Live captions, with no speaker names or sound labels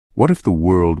What if the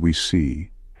world we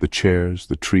see, the chairs,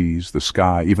 the trees, the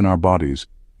sky, even our bodies,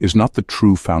 is not the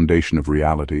true foundation of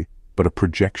reality, but a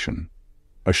projection,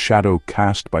 a shadow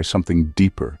cast by something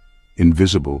deeper,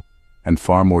 invisible, and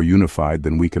far more unified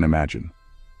than we can imagine?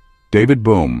 David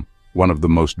Bohm, one of the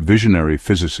most visionary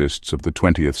physicists of the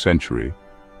 20th century,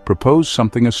 proposed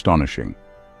something astonishing,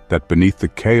 that beneath the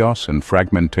chaos and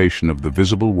fragmentation of the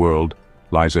visible world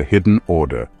lies a hidden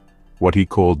order, what he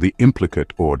called the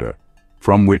implicate order,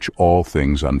 from which all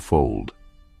things unfold.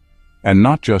 And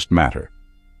not just matter.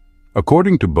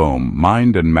 According to Bohm,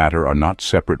 mind and matter are not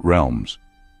separate realms.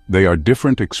 They are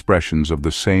different expressions of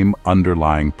the same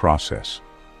underlying process.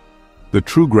 The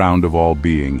true ground of all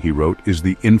being, he wrote, is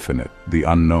the infinite, the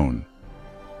unknown.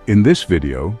 In this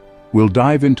video, we'll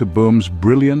dive into Bohm's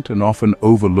brilliant and often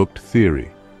overlooked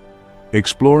theory,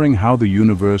 exploring how the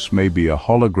universe may be a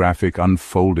holographic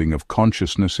unfolding of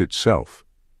consciousness itself,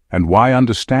 and why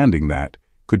understanding that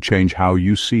could change how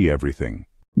you see everything.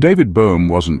 David Bohm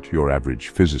wasn't your average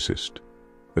physicist.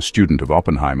 A student of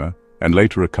Oppenheimer, and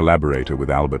later a collaborator with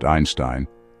Albert Einstein,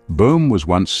 Bohm was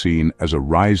once seen as a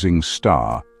rising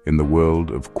star in the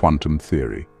world of quantum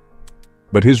theory.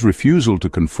 But his refusal to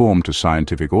conform to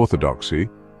scientific orthodoxy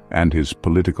and his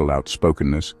political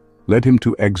outspokenness led him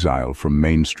to exile from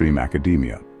mainstream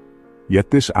academia.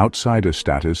 Yet this outsider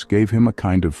status gave him a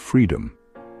kind of freedom.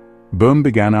 Bohm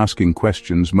began asking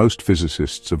questions most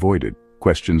physicists avoided,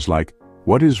 questions like,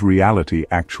 what is reality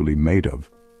actually made of?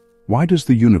 Why does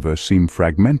the universe seem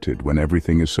fragmented when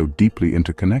everything is so deeply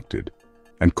interconnected?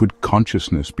 And could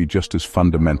consciousness be just as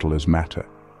fundamental as matter?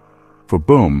 For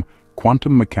Bohm,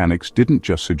 quantum mechanics didn't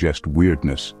just suggest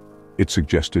weirdness, it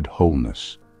suggested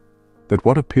wholeness. That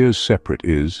what appears separate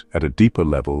is, at a deeper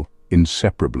level,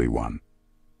 inseparably one.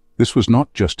 This was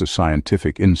not just a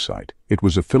scientific insight, it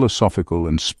was a philosophical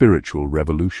and spiritual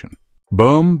revolution.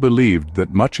 Bohm believed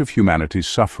that much of humanity's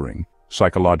suffering,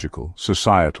 psychological,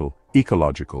 societal,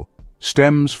 ecological,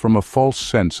 stems from a false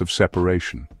sense of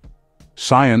separation.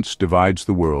 Science divides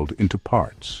the world into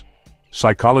parts.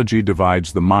 Psychology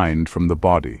divides the mind from the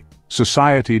body.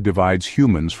 Society divides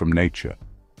humans from nature.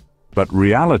 But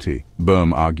reality,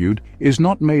 Bohm argued, is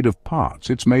not made of parts,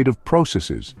 it's made of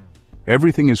processes.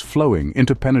 Everything is flowing,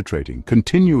 interpenetrating,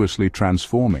 continuously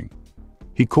transforming.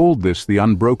 He called this the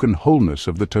unbroken wholeness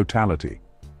of the totality.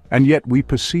 And yet we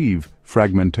perceive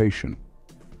fragmentation.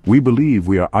 We believe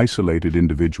we are isolated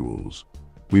individuals.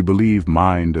 We believe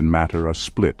mind and matter are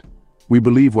split. We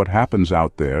believe what happens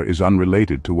out there is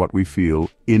unrelated to what we feel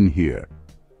in here.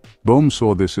 Bohm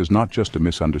saw this as not just a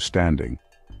misunderstanding,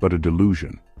 but a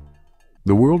delusion.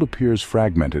 The world appears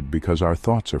fragmented because our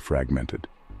thoughts are fragmented,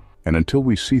 and until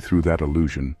we see through that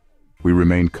illusion, we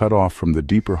remain cut off from the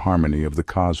deeper harmony of the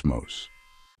cosmos.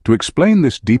 To explain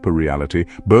this deeper reality,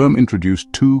 Bohm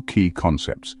introduced two key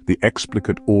concepts, the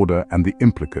explicate order and the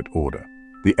implicate order.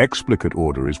 The explicate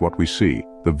order is what we see,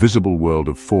 the visible world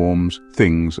of forms,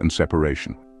 things, and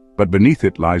separation. But beneath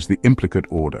it lies the implicate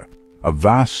order, a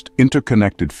vast,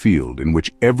 interconnected field in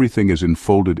which everything is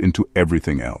enfolded into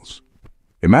everything else.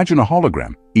 Imagine a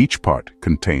hologram. Each part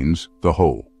contains the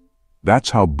whole.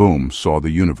 That's how Bohm saw the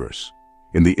universe.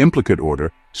 In the implicate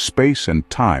order, space and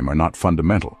time are not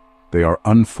fundamental. They are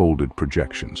unfolded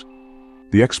projections.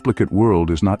 The explicate world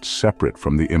is not separate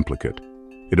from the implicate.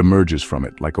 It emerges from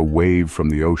it like a wave from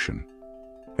the ocean.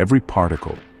 Every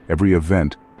particle, every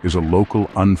event is a local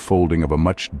unfolding of a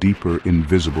much deeper,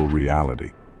 invisible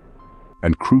reality.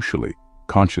 And crucially,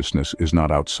 consciousness is not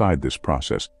outside this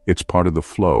process. It's part of the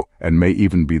flow and may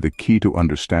even be the key to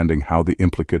understanding how the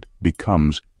implicate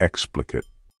becomes explicate.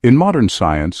 In modern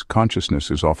science,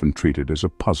 consciousness is often treated as a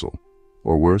puzzle,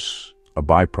 or worse, a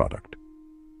byproduct.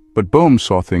 But Bohm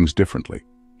saw things differently.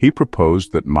 He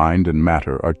proposed that mind and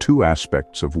matter are two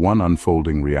aspects of one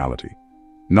unfolding reality.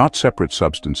 Not separate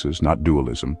substances, not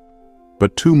dualism,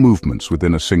 but two movements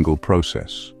within a single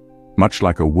process, much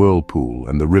like a whirlpool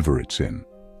and the river it's in.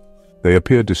 They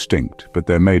appear distinct, but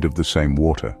they're made of the same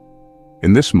water.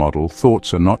 In this model,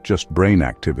 thoughts are not just brain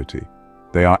activity.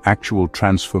 They are actual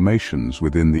transformations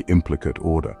within the implicate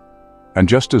order. And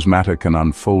just as matter can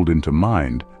unfold into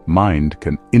mind, mind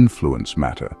can influence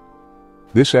matter.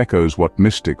 This echoes what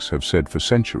mystics have said for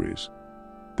centuries,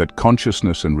 that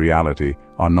consciousness and reality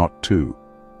are not two.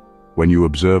 When you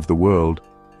observe the world,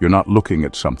 you're not looking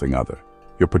at something other.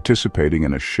 You're participating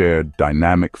in a shared,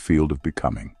 dynamic field of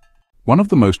becoming. One of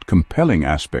the most compelling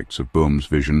aspects of Bohm's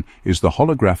vision is the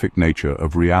holographic nature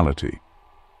of reality.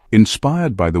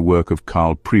 Inspired by the work of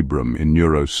Carl Pribram in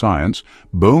neuroscience,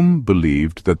 Bohm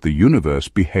believed that the universe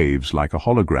behaves like a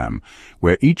hologram,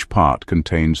 where each part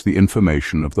contains the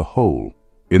information of the whole.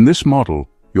 In this model,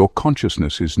 Your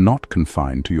consciousness is not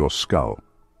confined to your skull.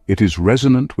 It is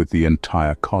resonant with the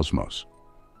entire cosmos.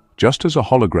 Just as a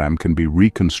hologram can be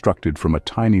reconstructed from a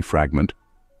tiny fragment,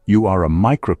 you are a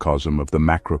microcosm of the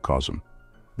macrocosm.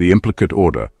 The implicate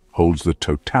order holds the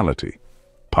totality,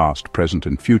 past, present,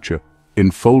 and future,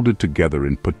 enfolded together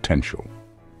in potential.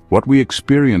 What we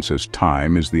experience as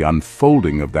time is the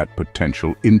unfolding of that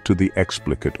potential into the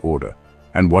explicate order.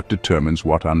 And what determines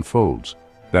what unfolds?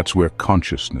 That's where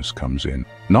consciousness comes in,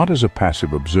 not as a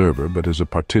passive observer, but as a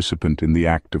participant in the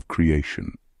act of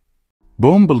creation.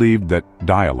 Bohm believed that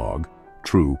dialogue,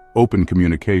 true, open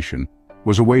communication,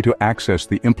 was a way to access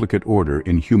the implicate order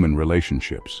in human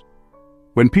relationships.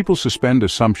 When people suspend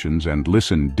assumptions and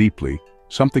listen deeply,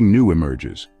 something new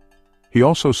emerges. He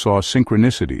also saw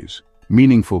synchronicities,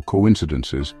 meaningful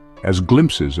coincidences, as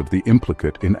glimpses of the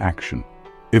implicate in action.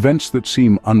 Events that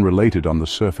seem unrelated on the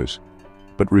surface,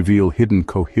 but reveal hidden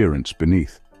coherence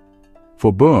beneath.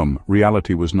 For Bohm,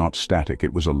 reality was not static,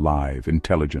 it was alive,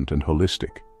 intelligent, and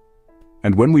holistic.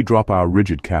 And when we drop our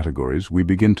rigid categories, we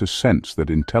begin to sense that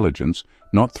intelligence,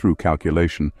 not through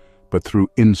calculation, but through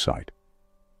insight.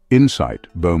 Insight,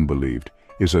 Bohm believed,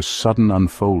 is a sudden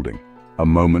unfolding, a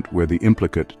moment where the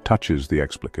implicate touches the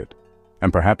explicate.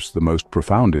 And perhaps the most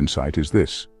profound insight is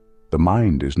this: the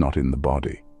mind is not in the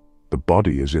body. The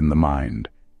body is in the mind.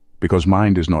 Because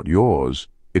mind is not yours,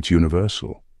 it's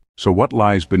universal. So what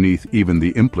lies beneath even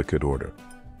the implicate order?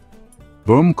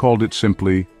 Bohm called it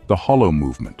simply the hollow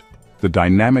movement, the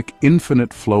dynamic,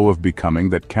 infinite flow of becoming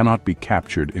that cannot be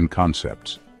captured in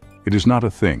concepts. It is not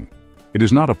a thing. It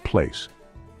is not a place.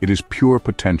 It is pure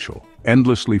potential,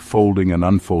 endlessly folding and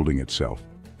unfolding itself.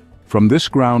 From this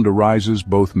ground arises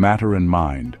both matter and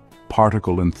mind,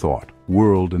 particle and thought,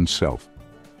 world and self.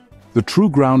 The true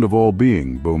ground of all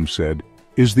being, Bohm said,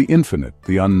 is the infinite,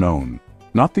 the unknown,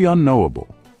 not the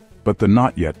unknowable, but the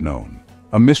not yet known,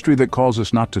 a mystery that calls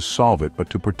us not to solve it but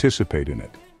to participate in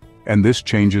it. And this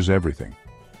changes everything.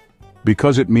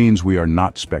 Because it means we are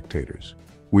not spectators.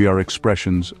 We are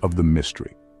expressions of the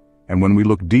mystery. And when we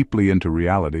look deeply into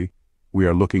reality, we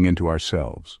are looking into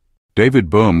ourselves. David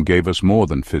Bohm gave us more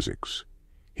than physics.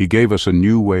 He gave us a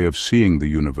new way of seeing the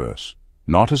universe,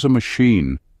 not as a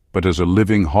machine, but as a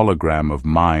living hologram of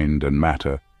mind and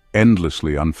matter,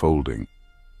 endlessly unfolding.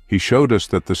 He showed us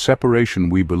that the separation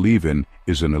we believe in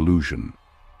is an illusion.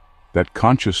 That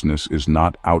consciousness is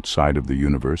not outside of the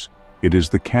universe, it is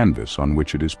the canvas on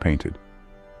which it is painted.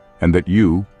 And that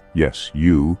you, yes,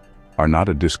 you, are not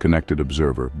a disconnected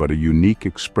observer, but a unique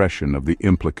expression of the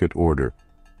implicate order,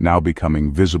 now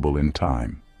becoming visible in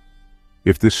time.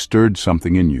 If this stirred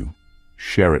something in you,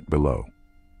 share it below.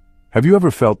 Have you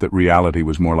ever felt that reality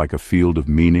was more like a field of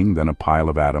meaning than a pile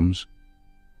of atoms?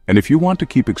 And if you want to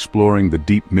keep exploring the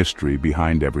deep mystery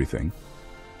behind everything,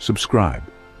 subscribe.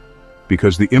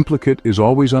 Because the implicate is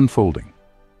always unfolding,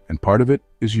 and part of it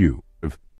is you.